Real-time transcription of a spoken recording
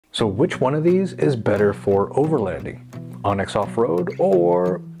So which one of these is better for overlanding? onX Offroad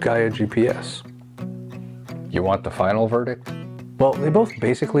or GAIA GPS? You want the final verdict? Well, they both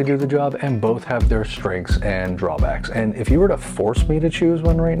basically do the job and both have their strengths and drawbacks. And if you were to force me to choose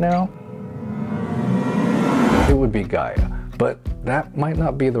one right now, it would be GAIA. But that might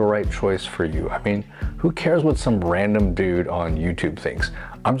not be the right choice for you. I mean, who cares what some random dude on YouTube thinks?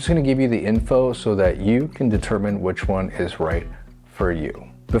 I'm just gonna give you the info so that you can determine which one is right for you.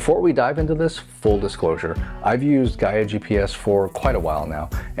 Before we dive into this, full disclosure, I've used GAIA GPS for quite a while now,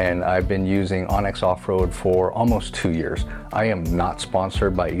 and I've been using onX Offroad for almost 2 years. I am not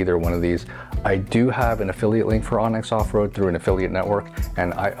sponsored by either one of these. I do have an affiliate link for onX Offroad through an affiliate network,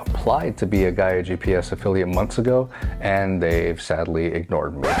 and I applied to be a GAIA GPS affiliate months ago, and they've sadly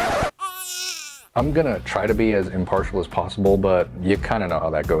ignored me. I'm gonna try to be as impartial as possible, but you kind of know how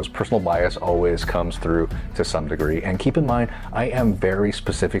that goes. Personal bias always comes through to some degree. And keep in mind, I am very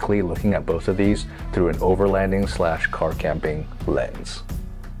specifically looking at both of these through an overlanding / car camping lens.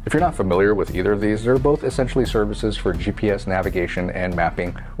 If you're not familiar with either of these, they're both essentially services for GPS navigation and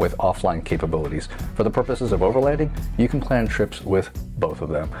mapping with offline capabilities. For the purposes of overlanding, you can plan trips with both of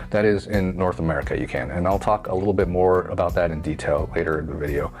them. That is, in North America you can, and I'll talk a little bit more about that in detail later in the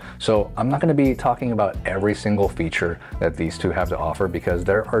video. So I'm not going to be talking about every single feature that these two have to offer because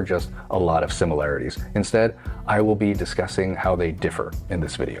there are just a lot of similarities. Instead, I will be discussing how they differ in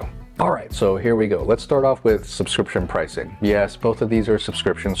this video. Alright, so here we go. Let's start off with subscription pricing. Yes, both of these are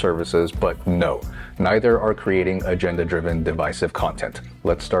subscription services, but no, neither are creating agenda-driven divisive content.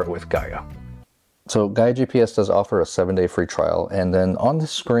 Let's start with GAIA. So GAIA GPS does offer a 7-day free trial, and then on the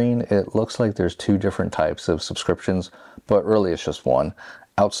screen it looks like there's 2 different types of subscriptions, but really it's just one.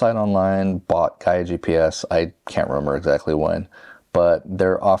 Outside Online bought GAIA GPS, I can't remember exactly when, but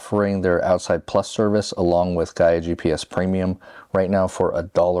they're offering their Outside Plus service along with GAIA GPS Premium right now for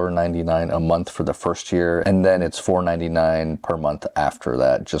 $1.99 a month for the first year, and then it's $4.99 per month after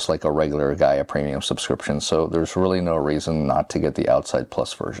that, just like a regular GAIA Premium subscription. So there's really no reason not to get the Outside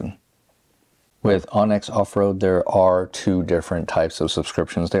Plus version. With onX Offroad, there are 2 different types of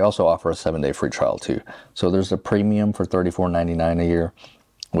subscriptions. They also offer a 7-day free trial too. So there's the Premium for $34.99 a year,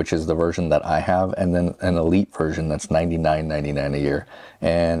 which is the version that I have, and then an Elite version that's $99.99 a year.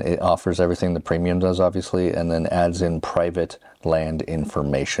 And it offers everything the Premium does, obviously, and then adds in private land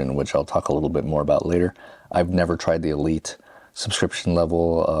information, which I'll talk a little bit more about later. I've never tried the Elite subscription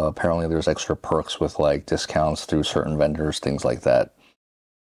level. Apparently there's extra perks with like discounts through certain vendors, things like that.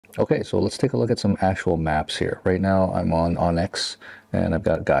 Okay, so let's take a look at some actual maps here. Right now I'm on onX and I've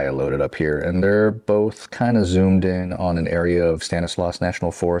got GAIA loaded up here, and they're both kind of zoomed in on an area of Stanislaus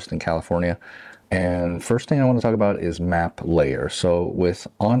National Forest in California. And first thing I want to talk about is map layer. So with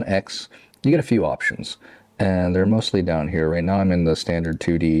onX, you get a few options, and they're mostly down here. Right now I'm in the standard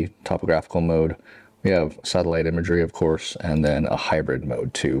 2D topographical mode. We have satellite imagery, of course, and then a hybrid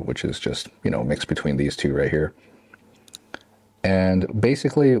mode too, which is just, you know, mixed between these two right here. And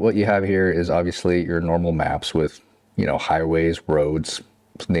basically what you have here is obviously your normal maps with, you know, highways, roads,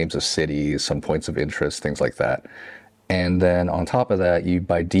 names of cities, some points of interest, things like that. And then on top of that, you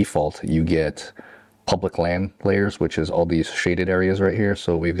by default, you get public land layers, which is all these shaded areas right here.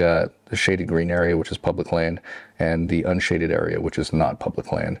 So we've got the shaded green area, which is public land, and the unshaded area, which is not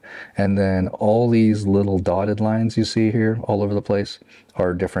public land. And then all these little dotted lines you see here all over the place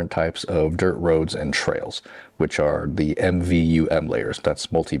are different types of dirt roads and trails, which are the MVUM layers.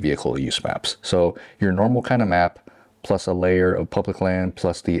 That's multi-vehicle use maps. So your normal kind of map plus a layer of public land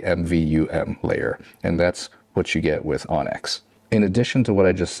plus the MVUM layer. And that's what you get with onX. In addition to what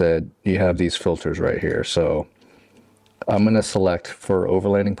I just said, you have these filters right here. So I'm going to select, for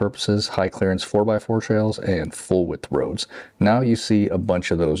overlanding purposes, high clearance 4x4 trails and full width roads. Now you see a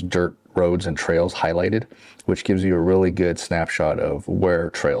bunch of those dirt roads and trails highlighted, which gives you a really good snapshot of where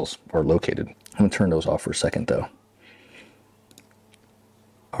trails are located. I'm going to turn those off for a second though.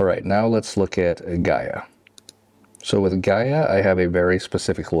 All right, now let's look at GAIA. So with GAIA, I have a very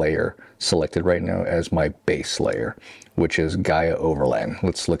specific layer selected right now as my base layer, which is GAIA Overland.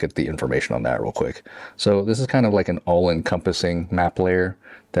 Let's look at the information on that real quick. So this is kind of like an all-encompassing map layer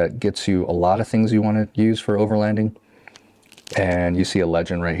that gets you a lot of things you want to use for overlanding. And you see a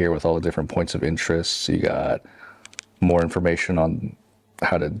legend right here with all the different points of interest. So you got more information on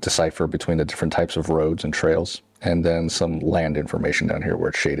how to decipher between the different types of roads and trails, and then some land information down here where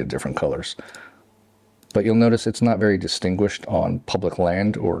it's shaded different colors. But you'll notice it's not very distinguished on public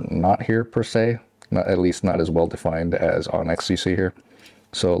land or not here per se, at least not as well defined as onX you see here.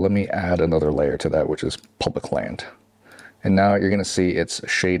 So let me add another layer to that, which is public land. And now you're going to see it's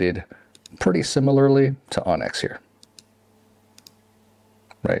shaded pretty similarly to onX here.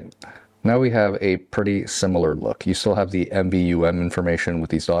 right? Now we have a pretty similar look. You still have the MVUM information with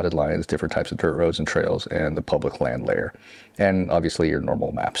these dotted lines, different types of dirt roads and trails, and the public land layer. And obviously your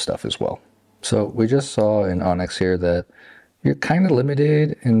normal map stuff as well. So we just saw in onX here that you're kind of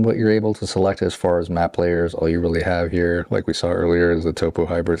limited in what you're able to select as far as map layers. All you really have here, like we saw earlier, is the topo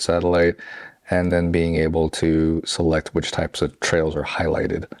hybrid satellite, and then being able to select which types of trails are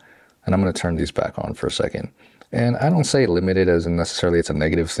highlighted. And I'm going to turn these back on for a second. And I don't say limited as in necessarily it's a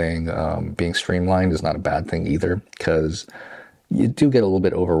negative thing. Being streamlined is not a bad thing either, because you do get a little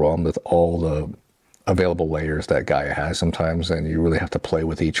bit overwhelmed with all the available layers that GAIA has sometimes, and you really have to play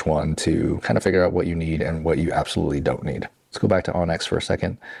with each one to kind of figure out what you need and what you absolutely don't need. Let's go back to onX for a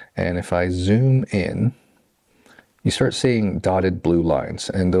second. And if I zoom in, you start seeing dotted blue lines,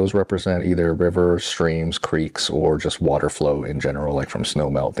 and those represent either rivers, streams, creeks, or just water flow in general, like from snow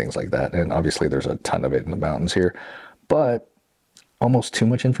melt, things like that. And obviously there's a ton of it in the mountains here, but almost too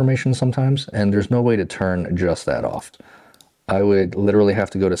much information sometimes, and there's no way to turn just that off. I would literally have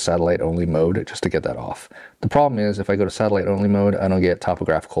to go to satellite only mode just to get that off. The problem is if I go to satellite only mode, I don't get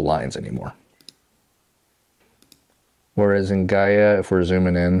topographical lines anymore. Whereas in GAIA, if we're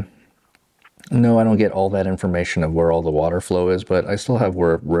zooming in, no, I don't get all that information of where all the water flow is, but I still have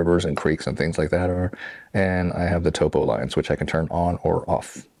where rivers and creeks and things like that are. And I have the topo lines, which I can turn on or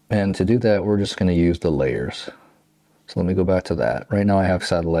off. And to do that, we're just going to use the layers. So let me go back to that. Right now I have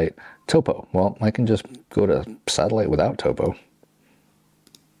satellite topo. Well, I can just go to satellite without topo.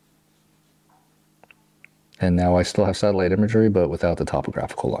 And now I still have satellite imagery, but without the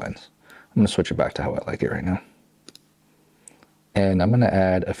topographical lines. I'm going to switch it back to how I like it right now. And I'm going to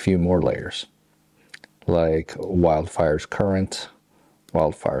add a few more layers, like wildfires current,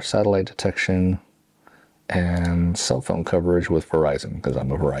 wildfire satellite detection, and cell phone coverage with Verizon, because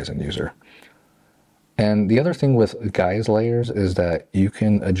I'm a Verizon user. And the other thing with GAIA's layers is that you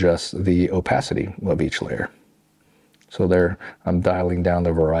can adjust the opacity of each layer. So there, I'm dialing down the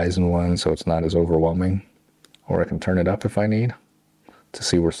Verizon one so it's not as overwhelming, or I can turn it up if I need to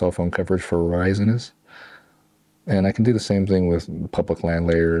see where cell phone coverage for Verizon is. And I can do the same thing with public land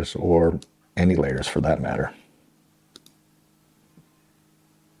layers or any layers for that matter.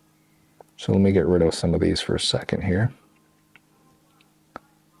 So let me get rid of some of these for a second here.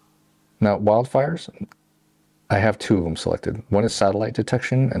 Now wildfires, I have two of them selected. One is satellite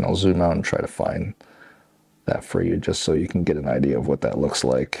detection, and I'll zoom out and try to find that for you just so you can get an idea of what that looks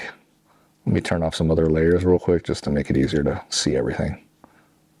like. Let me turn off some other layers real quick just to make it easier to see everything.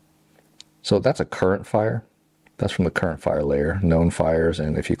 So that's a current fire. That's from the current fire layer, known fires,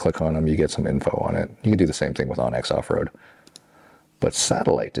 and if you click on them, you get some info on it. You can do the same thing with onX Offroad. But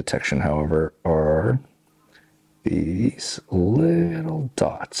satellite detection, however, are these little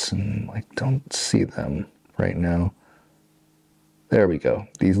dots, and I don't see them right now. There we go.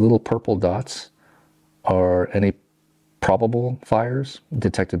 These little purple dots are any probable fires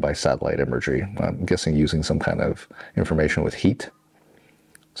detected by satellite imagery. I'm guessing using some kind of information with heat.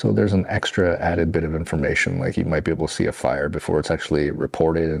 So there's an extra added bit of information, like you might be able to see a fire before it's actually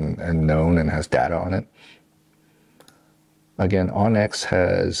reported and known and has data on it. Again, onX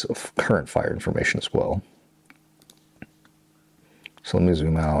has current fire information as well. So let me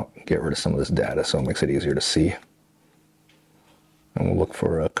zoom out, get rid of some of this data so it makes it easier to see. And we'll look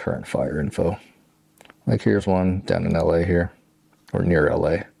for a current fire info. Like here's one down in LA here, or near LA.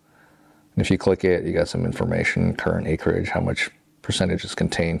 And if you click it, you got some information, current acreage, how much percentages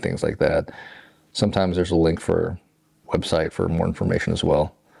contain, things like that. Sometimes there's a link for a website for more information as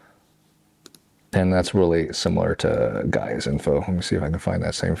well. And that's really similar to GAIA's info. Let me see if I can find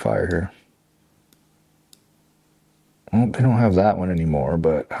that same fire here. Well, they don't have that one anymore,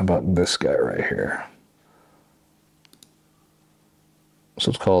 but how about this guy right here? So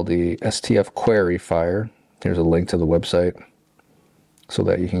it's called the STF Query Fire. Here's a link to the website so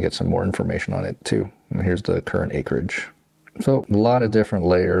that you can get some more information on it too. And here's the current acreage. So a lot of different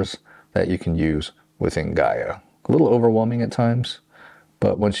layers that you can use within GAIA. A little overwhelming at times,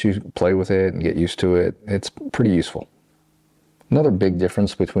 but once you play with it and get used to it, it's pretty useful. Another big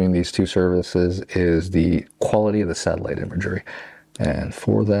difference between these two services is the quality of the satellite imagery. And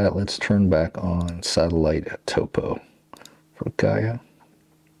for that, let's turn back on satellite topo for GAIA.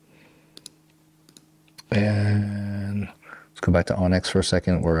 And let's go back to onX for a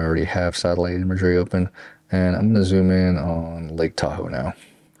second where I already have satellite imagery open. And I'm going to zoom in on Lake Tahoe now.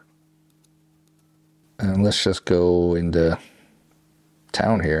 And let's just go into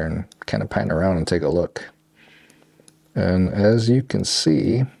town here and kind of pan around and take a look. And as you can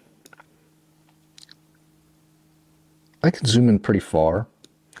see, I can zoom in pretty far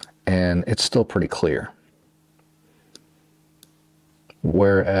and it's still pretty clear.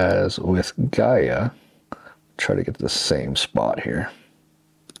 Whereas with Gaia, try to get to the same spot here.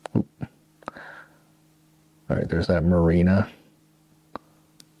 Oop. All right, there's that marina.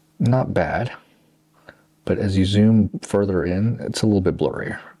 Not bad, but as you zoom further in, it's a little bit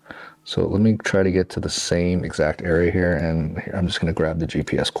blurrier. So let me try to get to the same exact area here, and here, I'm just going to grab the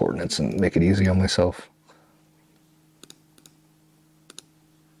GPS coordinates and make it easy on myself.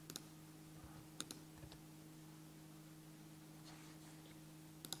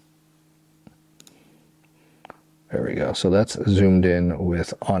 There we go. So that's zoomed in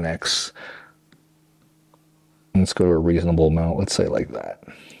with onX. Let's go to a reasonable amount. Let's say like that.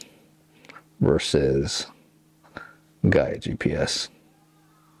 Versus Gaia GPS.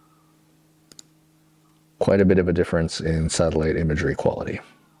 Quite a bit of a difference in satellite imagery quality.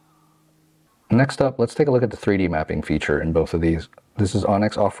 Next up, let's take a look at the 3D mapping feature in both of these. This is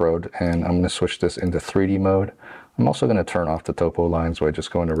onX Offroad, and I'm going to switch this into 3D mode. I'm also going to turn off the topo lines by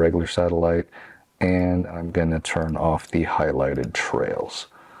just going to regular satellite, and I'm going to turn off the highlighted trails.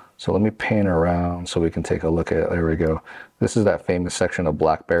 So let me pan around so we can take a look at, there we go. This is that famous section of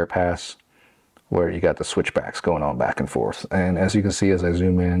Black Bear Pass where you got the switchbacks going on back and forth. And as you can see, as I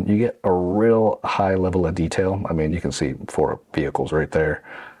zoom in, you get a real high level of detail. I mean, you can see 4 vehicles right there.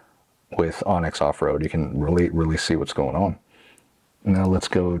 With onX Offroad, you can really see what's going on. Now let's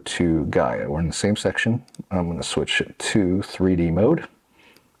go to Gaia. We're in the same section. I'm going to switch it to 3D mode.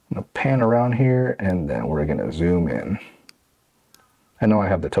 I'm going to pan around here, and then we're going to zoom in. I know I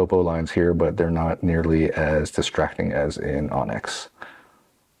have the topo lines here, but they're not nearly as distracting as in onX.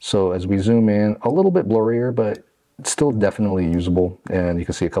 So as we zoom in, a little bit blurrier, but it's still definitely usable. And you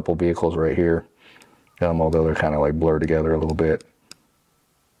can see a couple vehicles right here, although they're kind of like blurred together a little bit.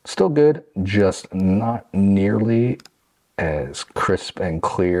 Still good, just not nearly as crisp and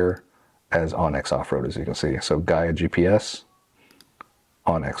clear as onX Offroad, as you can see. So Gaia GPS,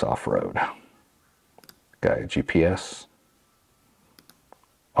 onX Offroad. Gaia GPS,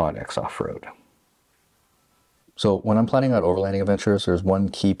 onX Offroad. So when I'm planning out overlanding adventures, there's one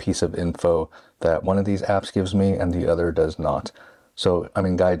key piece of info that one of these apps gives me and the other does not. So I'm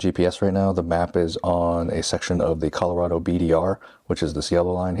in Gaia GPS right now. The map is on a section of the Colorado BDR, which is this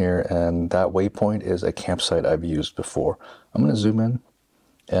yellow line here, and that waypoint is a campsite I've used before. I'm going to zoom in,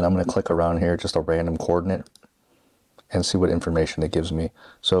 and I'm going to click around here, just a random coordinate, and see what information it gives me.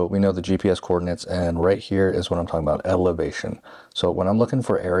 So we know the GPS coordinates, and right here is what I'm talking about, elevation. So when I'm looking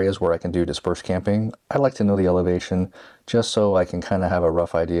for areas where I can do dispersed camping, I like to know the elevation just so I can kind of have a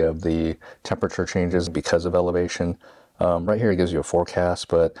rough idea of the temperature changes because of elevation. Right here it gives you a forecast,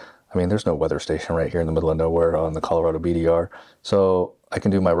 but I mean there's no weather station right here in the middle of nowhere on the Colorado BDR. So I can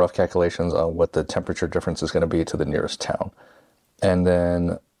do my rough calculations on what the temperature difference is going to be to the nearest town. And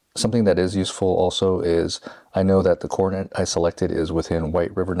then something that is useful also is I know that the coordinate I selected is within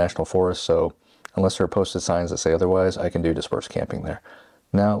White River National Forest, so unless there are posted signs that say otherwise, I can do dispersed camping there.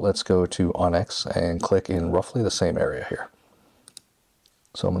 Now let's go to onX and click in roughly the same area here.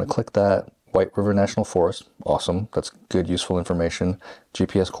 So I'm going to click that. White River National Forest, awesome, that's good useful information,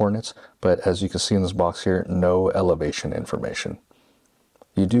 GPS coordinates, but as you can see in this box here, no elevation information.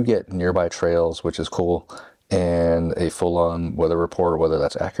 You do get nearby trails, which is cool, and a full-on weather report, whether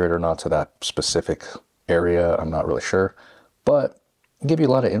that's accurate or not to that specific area, I'm not really sure, but give you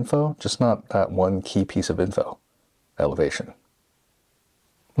a lot of info, just not that one key piece of info, elevation.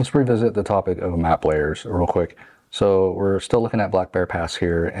 Let's revisit the topic of map layers real quick. So we're still looking at Black Bear Pass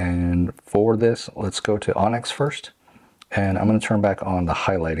here, and for this, let's go to onX first, and I'm going to turn back on the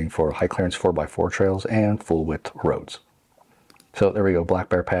highlighting for high clearance 4x4 trails and full width roads. So there we go, Black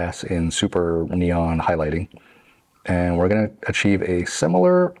Bear Pass in super neon highlighting, and we're going to achieve a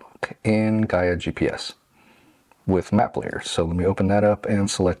similar look in Gaia GPS with map layers. So let me open that up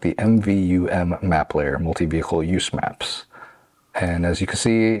and select the MVUM map layer, multi-vehicle use maps. And as you can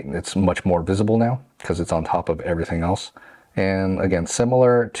see, it's much more visible now because it's on top of everything else. And again,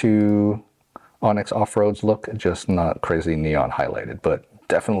 similar to onX Offroad's look, just not crazy neon highlighted, but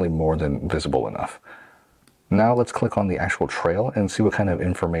definitely more than visible enough. Now let's click on the actual trail and see what kind of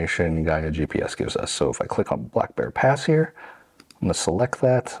information Gaia GPS gives us. So if I click on Black Bear Pass here, I'm going to select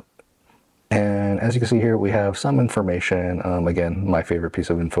that. And as you can see here, we have some information. Again, my favorite piece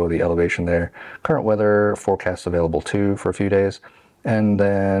of info, the elevation there. Current weather forecast available too for a few days. And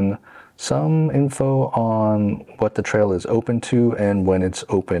then some info on what the trail is open to and when it's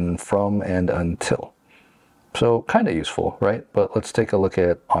open from and until. So kind of useful, right? But let's take a look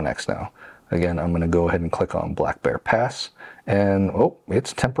at onX now. Again, I'm going to go ahead and click on Black Bear Pass. And oh,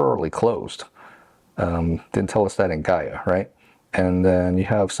 it's temporarily closed. Didn't tell us that in Gaia, right? And then you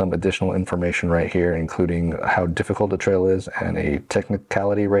have some additional information right here, including how difficult the trail is and a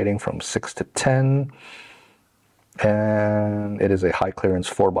technicality rating from 6 to 10. And it is a high clearance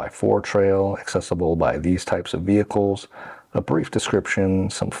 4x4 trail accessible by these types of vehicles. A brief description,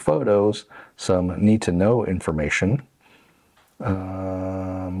 some photos, some need to know information.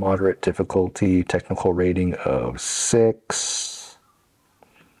 Moderate difficulty, technical rating of 6.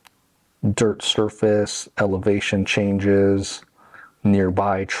 Dirt surface, elevation changes,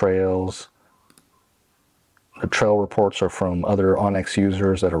 nearby trails. The trail reports are from other onX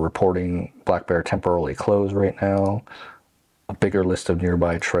users that are reporting Black Bear temporarily closed right now. A bigger list of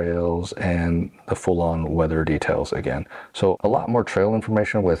nearby trails and the full-on weather details again. So a lot more trail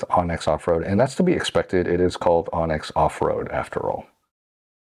information with onX Offroad, and that's to be expected. It is called onX Offroad after all.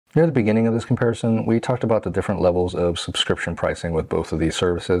 Near the beginning of this comparison, we talked about the different levels of subscription pricing with both of these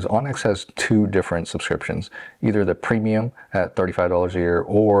services. onX has 2 different subscriptions, either the premium at $35 a year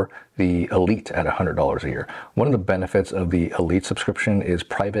or the elite at $100 a year. One of the benefits of the elite subscription is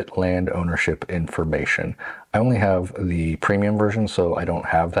private land ownership information. I only have the premium version, so I don't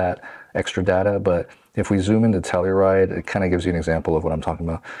have that extra data, but if we zoom into Telluride, it kind of gives you an example of what I'm talking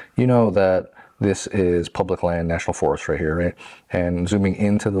about. You know that this is public land, national forest right here, right? And zooming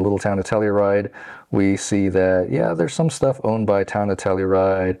into the little town of Telluride, we see that, yeah, there's some stuff owned by town of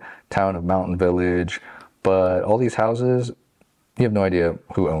Telluride, town of Mountain Village, but all these houses, you have no idea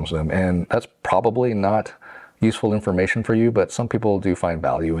who owns them. And that's probably not useful information for you, but some people do find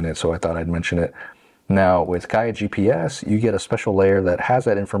value in it, so I thought I'd mention it. Now with GAIA GPS, you get a special layer that has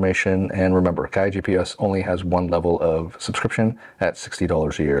that information, and remember, GAIA GPS only has 1 level of subscription at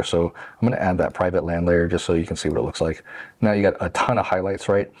 $60 a year. So I'm going to add that private land layer just so you can see what it looks like. Now you got a ton of highlights,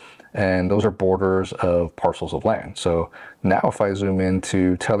 right? And those are borders of parcels of land. So now if I zoom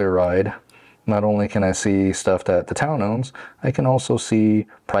into Telluride, not only can I see stuff that the town owns, I can also see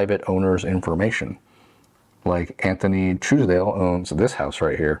private owners' information. Like Anthony Truesdale owns this house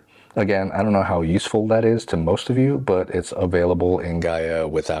right here. Again, I don't know how useful that is to most of you, but it's available in GAIA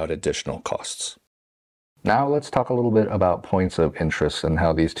without additional costs. Now let's talk a little bit about points of interest and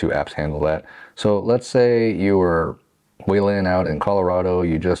how these 2 apps handle that. So let's say you were wheeling out in Colorado,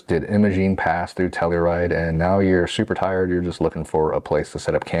 you just did Imogene Pass through Telluride, and now you're super tired, you're just looking for a place to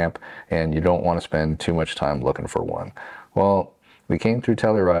set up camp, and you don't want to spend too much time looking for one. Well, we came through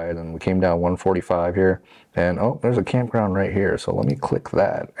Telluride and we came down 145 here, and oh, there's a campground right here. So let me click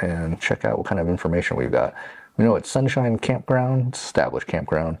that and check out what kind of information we've got. We know it's Sunshine Campground, established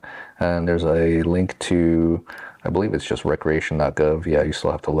campground, and there's a link to, I believe it's just recreation.gov. Yeah, you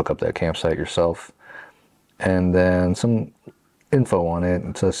still have to look up that campsite yourself. And then some info on it.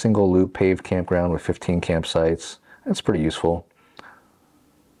 It's a single loop paved campground with 15 campsites. That's pretty useful.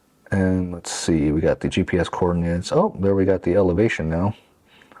 And let's see, we got the GPS coordinates. Oh, there we got the elevation now.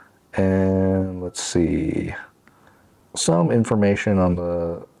 And let's see, some information on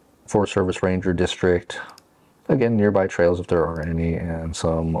the Forest Service Ranger District. Again, nearby trails if there are any, and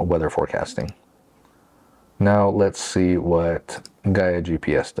some weather forecasting. Now let's see what GAIA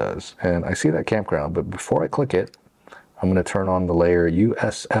GPS does. And I see that campground, but before I click it, I'm going to turn on the layer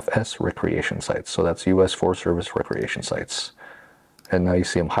USFS Recreation Sites. So that's US Forest Service Recreation Sites. And now you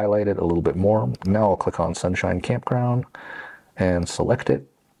see them highlighted a little bit more. Now I'll click on Sunshine Campground and select it.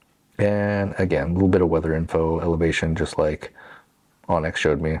 And again, a little bit of weather info, elevation, just like onX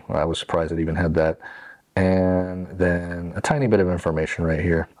showed me. I was surprised it even had that. And then a tiny bit of information right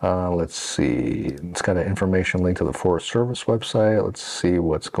here. Let's see, it's got an information link to the Forest Service website. Let's see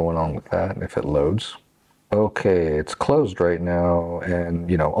what's going on with that if it loads. Okay, it's closed right now, and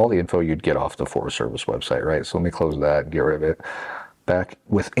you know, all the info you'd get off the Forest Service website, right? So let me close that, get rid of it. Back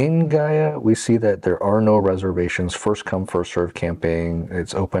within GAIA, we see that there are no reservations, first come, first served camping.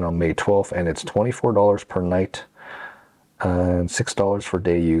 It's open on May 12th, and it's $24 per night and $6 for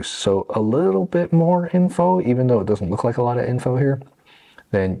day use. So a little bit more info, even though it doesn't look like a lot of info here,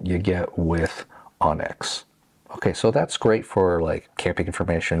 than you get with onX. Okay, so that's great for like camping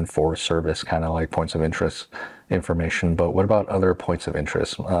information, Forest Service, kind of like points of interest information, but what about other points of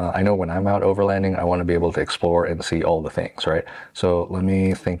interest? I know when I'm out overlanding, I want to be able to explore and see all the things, right? So let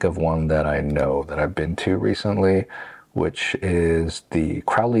me think of one that I know that I've been to recently, which is the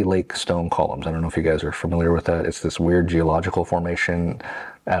Crowley Lake Stone Columns. I don't know if you guys are familiar with that. It's this weird geological formation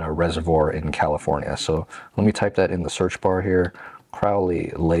at a reservoir in California. So let me type that in the search bar here.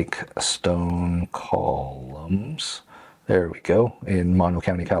 Crowley Lake Stone Columns. There we go, in Mono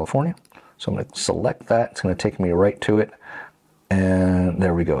County, California. So I'm going to select that. It's going to take me right to it. And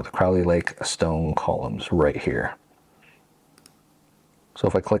there we go, the Crowley Lake Stone Columns right here. So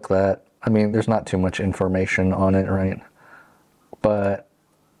if I click that, I mean, there's not too much information on it, right? but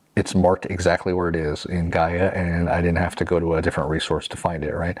it's marked exactly where it is in Gaia, and I didn't have to go to a different resource to find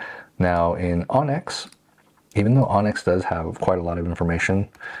it, right? Now in onX, even though onX does have quite a lot of information,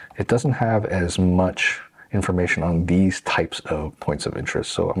 it doesn't have as much information on these types of points of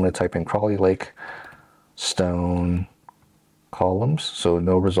interest. So I'm going to type in Crawley Lake, stone columns. So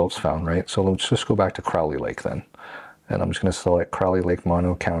no results found, right? So let's just go back to Crowley Lake then. And I'm just going to select Crowley Lake,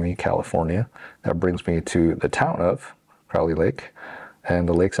 Mono County, California. That brings me to the town of Crowley Lake. And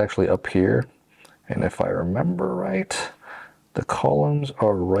the lake's actually up here. And if I remember right, the columns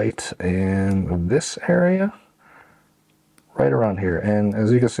are right in this area, right around here. And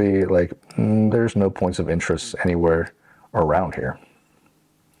as you can see, like, there's no points of interest anywhere around here.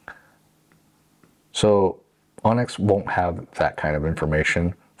 So onX won't have that kind of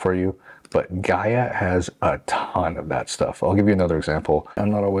information for you, but Gaia has a ton of that stuff. I'll give you another example. I'm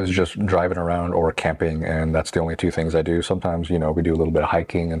not always just driving around or camping, and that's the only two things I do. Sometimes, you know, we do a little bit of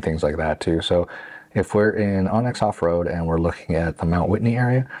hiking and things like that too. So if we're in onX Offroad and we're looking at the Mount Whitney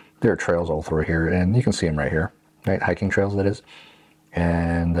area, there are trails all through here, and you can see them right here, right? Hiking trails, that is.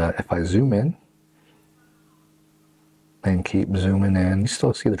 And if I zoom in and keep zooming in, you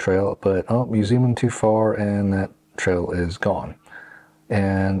still see the trail, but oh, you zoom in too far and that trail is gone.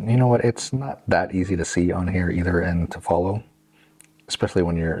 And you know what, it's not that easy to see on here either and to follow, especially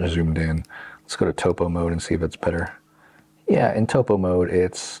when you're zoomed in. Let's go to topo mode and see if it's better. Yeah, in topo mode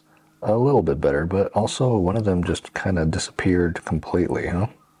it's a little bit better, but also one of them just kind of disappeared completely, you know?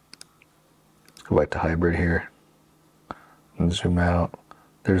 Let's go back to hybrid here and zoom out.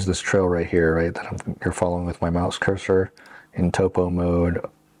 There's this trail right here, right, that you're following with my mouse cursor in topo mode.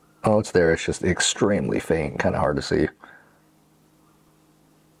 Oh, it's there. It's just extremely faint, kind of hard to see.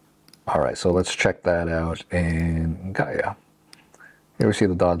 All right, so let's check that out in Gaia. Here we see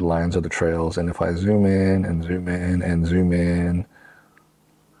the dotted lines of the trails, and if I zoom in and zoom in and zoom in,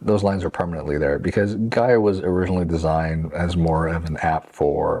 those lines are permanently there because Gaia was originally designed as more of an app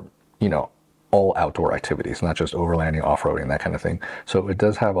for, you know, all outdoor activities, not just overlanding, off-roading, that kind of thing. So it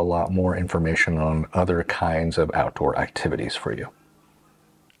does have a lot more information on other kinds of outdoor activities for you.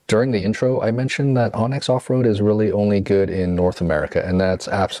 During the intro, I mentioned that onX Offroad is really only good in North America, and that's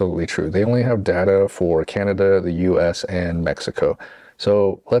absolutely true. They only have data for Canada, the US, and Mexico.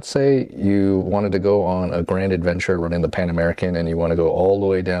 So let's say you wanted to go on a grand adventure running the Pan American and you want to go all the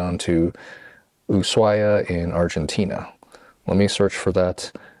way down to Ushuaia in Argentina. Let me search for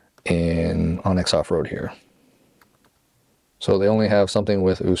that in onX Offroad here. So they only have something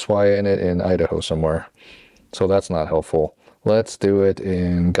with Ushuaia in it in Idaho somewhere. So that's not helpful. Let's do it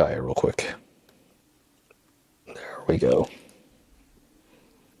in Gaia real quick. There we go.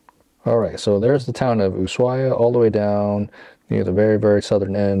 All right, so there's the town of Ushuaia all the way down near the very, very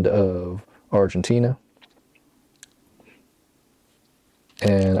southern end of Argentina.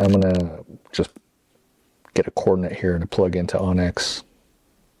 And I'm gonna just get a coordinate here to plug into onX.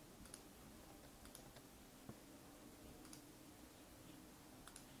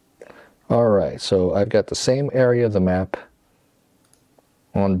 All right, so I've got the same area of the map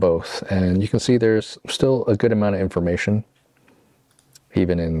on both, and you can see there's still a good amount of information,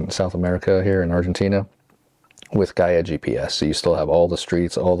 even in South America here in Argentina, with GAIA GPS. So you still have all the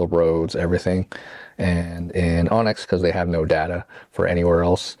streets, all the roads, everything. And in onX, because they have no data for anywhere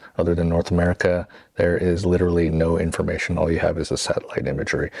else other than North America, there is literally no information. All you have is the satellite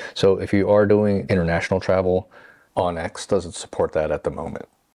imagery. So if you are doing international travel, onX doesn't support that at the moment.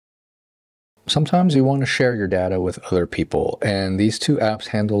 Sometimes you want to share your data with other people, and these two apps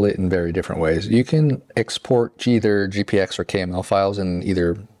handle it in very different ways. You can export either GPX or KML files in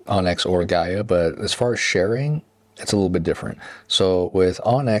either onX or Gaia, but as far as sharing, it's a little bit different. So with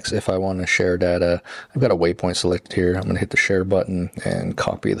onX, if I want to share data, I've got a waypoint selected here. I'm going to hit the share button and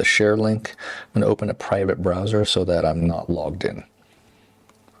copy the share link. I'm going to open a private browser so that I'm not logged in.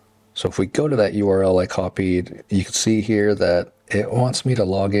 So if we go to that URL I copied, you can see here that it wants me to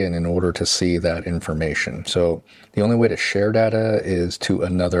log in order to see that information. So the only way to share data is to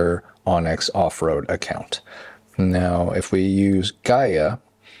another onX Offroad account. Now, if we use Gaia,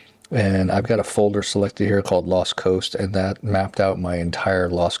 and I've got a folder selected here called Lost Coast, and that mapped out my entire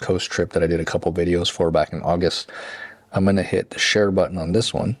Lost Coast trip that I did a couple videos for back in August. I'm going to hit the share button on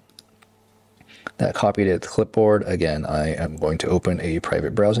this one. That copied it to the clipboard. Again, I am going to open a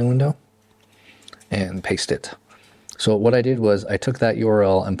private browsing window and paste it. So what I did was I took that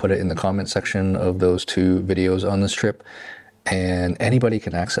URL and put it in the comment section of those two videos on this trip, and anybody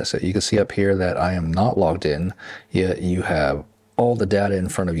can access it. You can see up here that I am not logged in, yet you have all the data in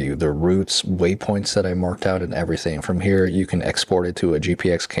front of you, the routes, waypoints that I marked out, and everything. From here, you can export it to a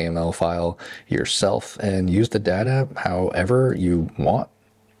GPX KML file yourself and use the data however you want.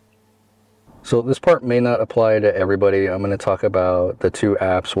 So this part may not apply to everybody. I'm going to talk about the two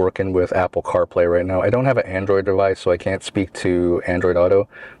apps working with Apple CarPlay right now. I don't have an Android device, so I can't speak to Android Auto,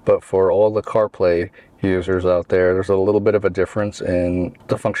 but for all the CarPlay users out there, there's a little bit of a difference in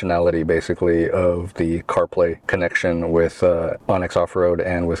the functionality basically of the CarPlay connection with onX Offroad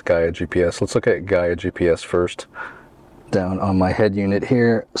and with GAIA GPS. Let's look at GAIA GPS first. Down on my head unit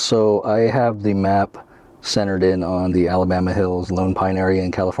here, so I have the map centered in on the Alabama Hills, Lone Pine area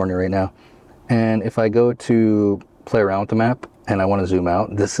in California right now. And if I go to play around with the map and I want to zoom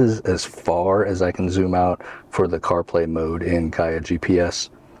out, this is as far as I can zoom out for the CarPlay mode in GAIA GPS.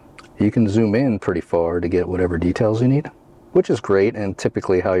 You can zoom in pretty far to get whatever details you need, which is great and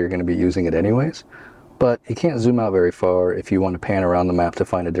typically how you're going to be using it anyways. But you can't zoom out very far if you want to pan around the map to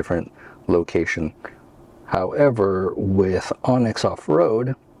find a different location. However, with onX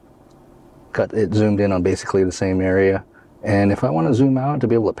Offroad, got it zoomed in on basically the same area. And if I want to zoom out to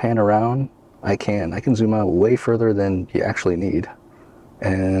be able to pan around, I can zoom out way further than you actually need.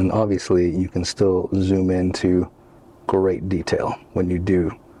 And obviously you can still zoom into great detail when you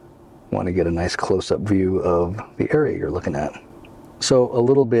do want to get a nice close-up view of the area you're looking at. So a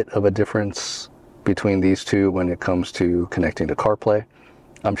little bit of a difference between these two when it comes to connecting to CarPlay.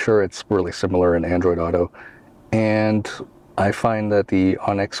 I'm sure it's really similar in Android Auto. And I find that the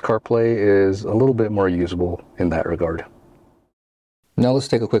onX CarPlay is a little bit more usable in that regard. Now let's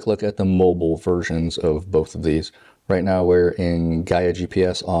take a quick look at the mobile versions of both of these. Right now we're in GAIA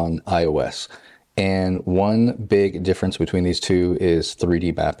GPS on iOS. And one big difference between these two is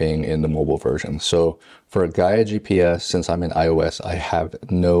 3D mapping in the mobile version. So for GAIA GPS, since I'm in iOS, I have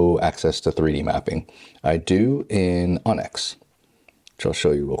no access to 3D mapping. I do in onX, which I'll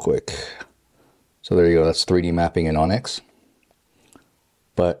show you real quick. So there you go, that's 3D mapping in onX,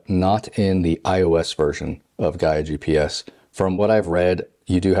 but not in the iOS version of GAIA GPS. From what I've read,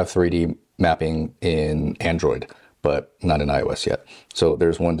 you do have 3D mapping in Android, but not in iOS yet. So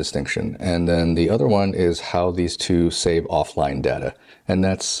there's one distinction. And then the other one is how these two save offline data. And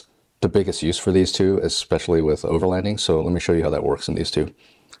that's the biggest use for these two, especially with overlanding. So let me show you how that works in these two.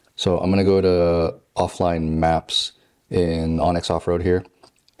 So I'm gonna go to offline maps in onX Offroad here.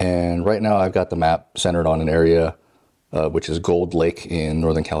 And right now I've got the map centered on an area, which is Gold Lake in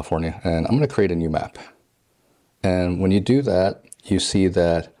Northern California. And I'm gonna create a new map. And when you do that, you see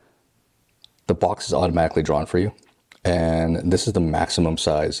that the box is automatically drawn for you. And this is the maximum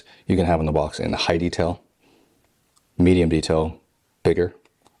size you can have in the box in high detail, medium detail, bigger,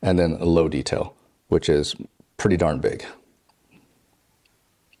 and then low detail, which is pretty darn big.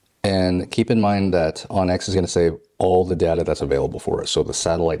 And keep in mind that onX is going to save all the data that's available for us. So the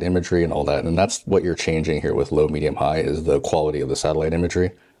satellite imagery and all that. And that's what you're changing here with low, medium, high is the quality of the satellite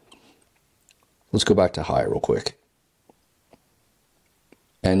imagery. Let's go back to high real quick.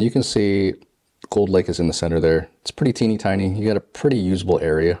 And you can see Gold Lake is in the center there. It's pretty teeny tiny. You got a pretty usable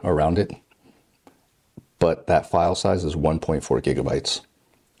area around it, but that file size is 1.4 gigabytes.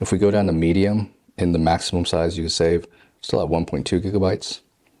 If we go down to medium, in the maximum size you can save, still at 1.2 gigabytes.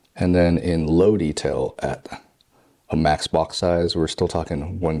 And then in low detail at a max box size, we're still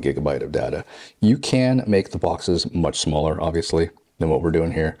talking 1 gigabyte of data. You can make the boxes much smaller, obviously, than what we're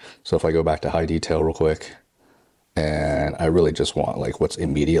doing here. So if I go back to high detail real quick, and I really just want like what's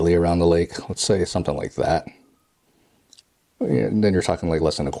immediately around the lake, let's say something like that, and then you're talking like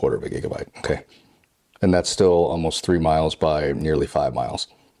less than a quarter of a gigabyte, okay? And that's still almost 3 miles by nearly 5 miles.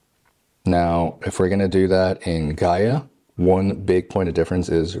 Now, if we're gonna do that in GAIA, one big point of difference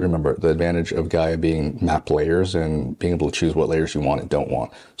is, remember, the advantage of GAIA being map layers and being able to choose what layers you want and don't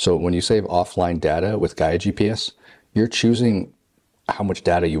want. So when you save offline data with GAIA GPS, you're choosing how much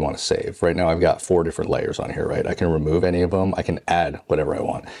data you want to save. Right now I've got 4 different layers on here, right? I can remove any of them. I can add whatever I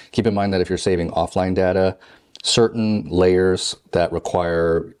want. Keep in mind that if you're saving offline data, certain layers that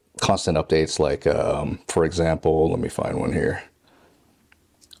require constant updates, like for example, let me find one here.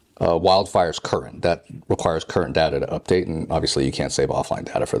 Wildfire's current, that requires current data to update, and obviously you can't save offline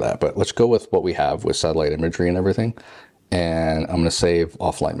data for that. But let's go with what we have with satellite imagery and everything. And I'm going to save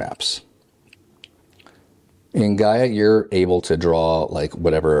offline maps. In GAIA, you're able to draw like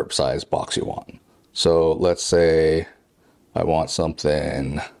whatever size box you want. So let's say I want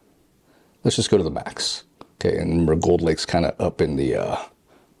something, let's just go to the max. Okay, and remember Gold Lake's kind of up in the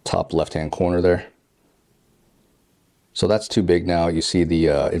top left-hand corner there. So that's too big now. You see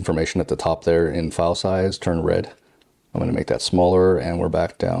the information at the top there in file size turn red. I'm going to make that smaller, and we're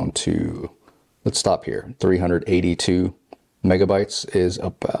back down to, let's stop here, 382 megabytes is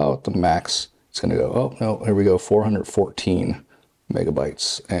about the max. It's going to go, oh no, here we go, 414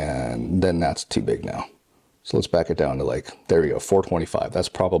 megabytes, and then that's too big now. So let's back it down to like, there we go, 425. That's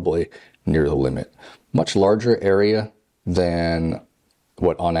probably near the limit. Much larger area than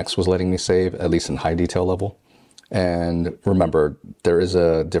what onX was letting me save, at least in high detail level. And remember, there is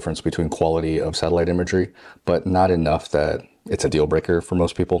a difference between quality of satellite imagery, but not enough that it's a deal breaker for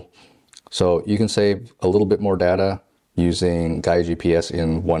most people. So you can save a little bit more data using GAIA GPS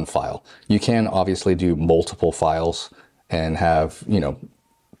in one file. You can obviously do multiple files and have, you know,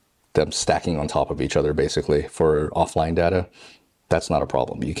 them stacking on top of each other basically for offline data. That's not a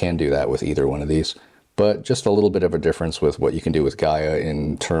problem. You can do that with either one of these, but just a little bit of a difference with what you can do with GAIA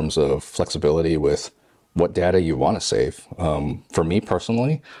in terms of flexibility with what data you want to save. For me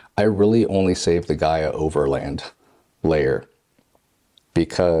personally, I really only save the GAIA overland layer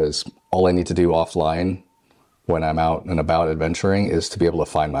because all I need to do offline when I'm out and about adventuring is to be able to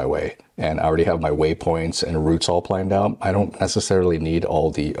find my way. And I already have my waypoints and routes all planned out. I don't necessarily need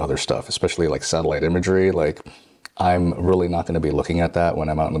all the other stuff, especially like satellite imagery. Like, I'm really not going to be looking at that when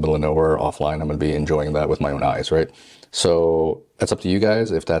I'm out in the middle of nowhere offline. I'm going to be enjoying that with my own eyes, right? So that's up to you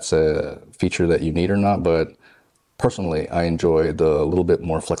guys if that's a feature that you need or not. But personally, I enjoy the little bit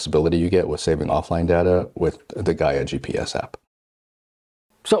more flexibility you get with saving offline data with the GAIA GPS app.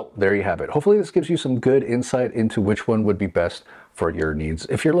 So there you have it. Hopefully this gives you some good insight into which one would be best for your needs.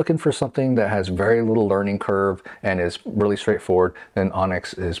 If you're looking for something that has very little learning curve and is really straightforward, then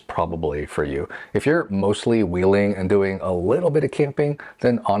onX is probably for you. If you're mostly wheeling and doing a little bit of camping,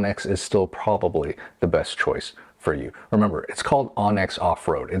 then onX is still probably the best choice for you. Remember, it's called onX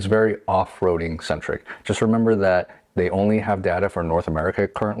Offroad. It's very off-roading centric. Just remember that they only have data for North America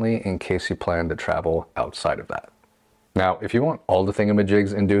currently in case you plan to travel outside of that. Now, if you want all the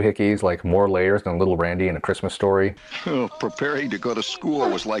thingamajigs and doohickeys, like more layers than Little Randy in A Christmas Story. Oh, preparing to go to school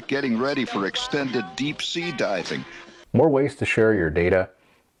was like getting ready for extended deep sea diving. More ways to share your data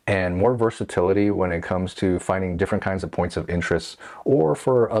and more versatility when it comes to finding different kinds of points of interest or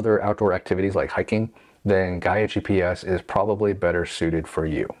for other outdoor activities like hiking, then GAIA GPS is probably better suited for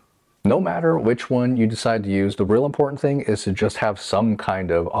you. No matter which one you decide to use, the real important thing is to just have some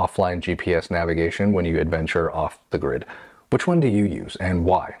kind of offline GPS navigation when you adventure off the grid. Which one do you use and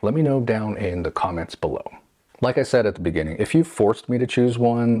why? Let me know down in the comments below. Like I said at the beginning, if you forced me to choose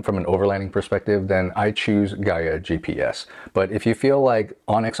one from an overlanding perspective, then I choose GAIA GPS. But if you feel like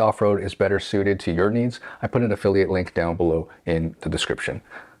onX Offroad is better suited to your needs, I put an affiliate link down below in the description.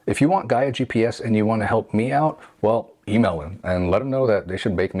 If you want GAIA GPS and you want to help me out, well, email them and let them know that they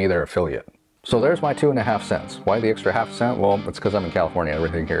should make me their affiliate. So there's my 2.5 cents. Why the extra half cent? Well, it's because I'm in California.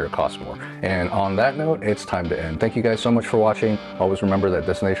 Everything here costs more. And on that note, it's time to end. Thank you guys so much for watching. Always remember that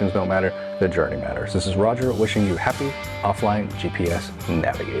destinations don't matter, the journey matters. This is Roger wishing you happy offline GPS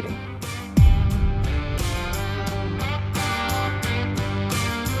navigating.